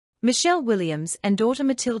Michelle Williams and daughter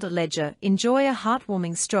Matilda Ledger enjoy a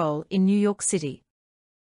heartwarming stroll in New York City.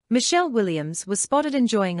 Michelle Williams was spotted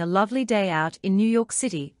enjoying a lovely day out in New York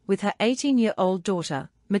City with her 18-year-old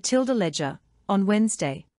daughter, Matilda Ledger, on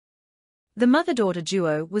Wednesday. The mother-daughter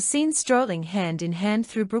duo was seen strolling hand in hand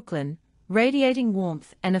through Brooklyn, radiating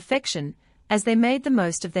warmth and affection as they made the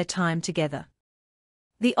most of their time together.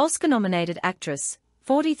 The Oscar-nominated actress,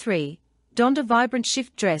 43, donned a vibrant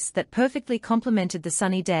shift dress that perfectly complemented the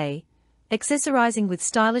sunny day, accessorizing with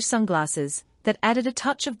stylish sunglasses that added a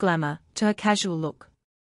touch of glamour to her casual look.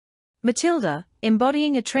 Matilda,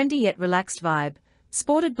 embodying a trendy yet relaxed vibe,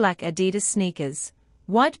 sported black Adidas sneakers,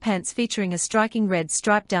 white pants featuring a striking red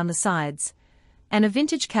stripe down the sides, and a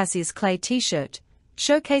vintage Cassius Clay T-shirt,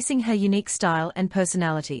 showcasing her unique style and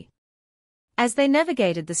personality. As they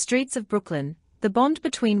navigated the streets of Brooklyn, the bond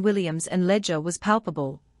between Williams and Ledger was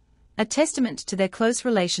palpable, a testament to their close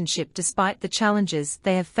relationship despite the challenges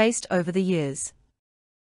they have faced over the years.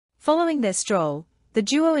 Following their stroll, the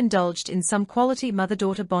duo indulged in some quality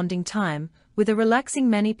mother-daughter bonding time with a relaxing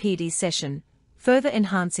mani-pedi session, further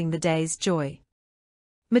enhancing the day's joy.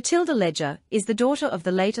 Matilda Ledger is the daughter of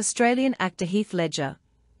the late Australian actor Heath Ledger,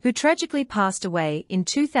 who tragically passed away in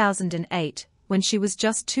 2008 when she was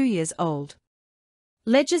just 2 years old.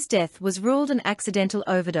 Ledger's death was ruled an accidental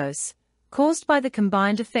overdose, caused by the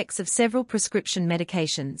combined effects of several prescription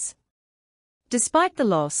medications. Despite the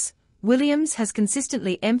loss, Williams has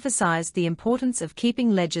consistently emphasized the importance of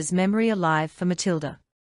keeping Ledger's memory alive for Matilda.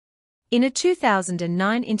 In a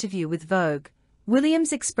 2009 interview with Vogue,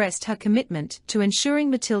 Williams expressed her commitment to ensuring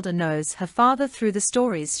Matilda knows her father through the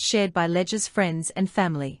stories shared by Ledger's friends and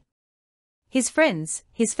family. His friends,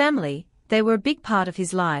 his family, they were a big part of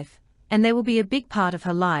his life, and they will be a big part of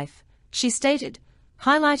her life, she stated,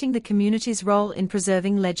 highlighting the community's role in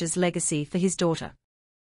preserving Ledger's legacy for his daughter.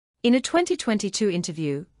 In a 2022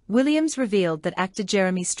 interview, Williams revealed that actor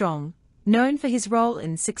Jeremy Strong, known for his role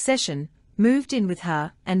in Succession, moved in with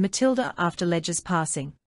her and Matilda after Ledger's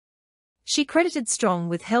passing. She credited Strong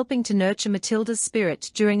with helping to nurture Matilda's spirit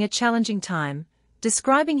during a challenging time,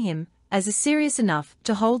 describing him as serious enough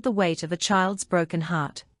to hold the weight of a child's broken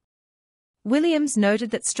heart. Williams noted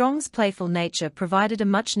that Strong's playful nature provided a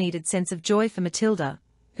much-needed sense of joy for Matilda,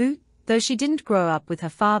 who, though she didn't grow up with her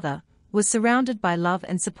father, was surrounded by love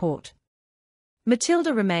and support.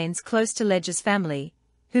 Matilda remains close to Ledger's family,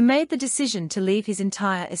 who made the decision to leave his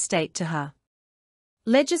entire estate to her.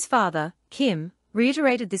 Ledger's father, Kim,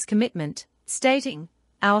 reiterated this commitment, stating,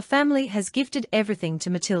 "Our family has gifted everything to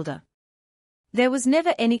Matilda." There was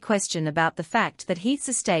never any question about the fact that Heath's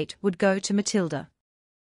estate would go to Matilda.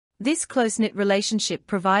 This close-knit relationship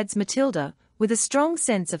provides Matilda with a strong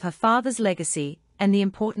sense of her father's legacy and the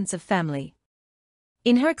importance of family.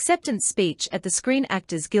 In her acceptance speech at the Screen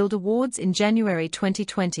Actors Guild Awards in January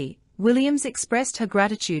 2020, Williams expressed her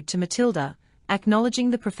gratitude to Matilda,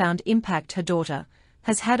 acknowledging the profound impact her daughter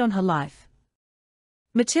has had on her life.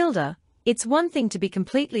 "Matilda, it's one thing to be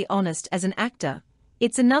completely honest as an actor,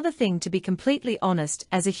 it's another thing to be completely honest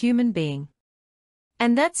as a human being.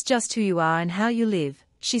 And that's just who you are and how you live,"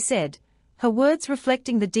 she said, her words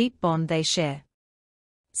reflecting the deep bond they share.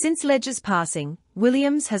 Since Ledger's passing,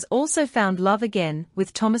 Williams has also found love again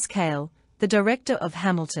with Thomas Kail, the director of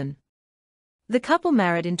Hamilton. The couple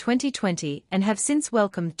married in 2020 and have since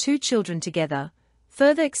welcomed 2 children together,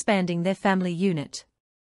 further expanding their family unit.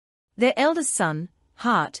 Their eldest son,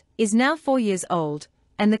 Hart, is now 4 years old,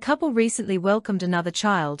 and the couple recently welcomed another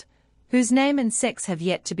child, whose name and sex have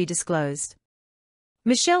yet to be disclosed.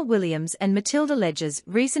 Michelle Williams and Matilda Ledger's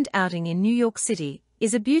recent outing in New York City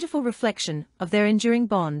is a beautiful reflection of their enduring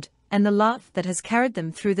bond and the love that has carried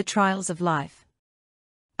them through the trials of life.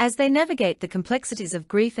 As they navigate the complexities of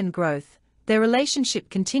grief and growth, their relationship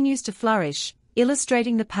continues to flourish,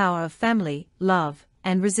 illustrating the power of family, love,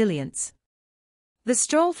 and resilience. The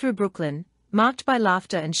stroll through Brooklyn, marked by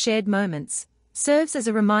laughter and shared moments, serves as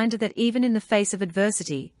a reminder that even in the face of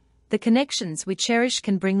adversity, the connections we cherish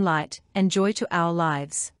can bring light and joy to our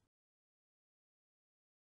lives.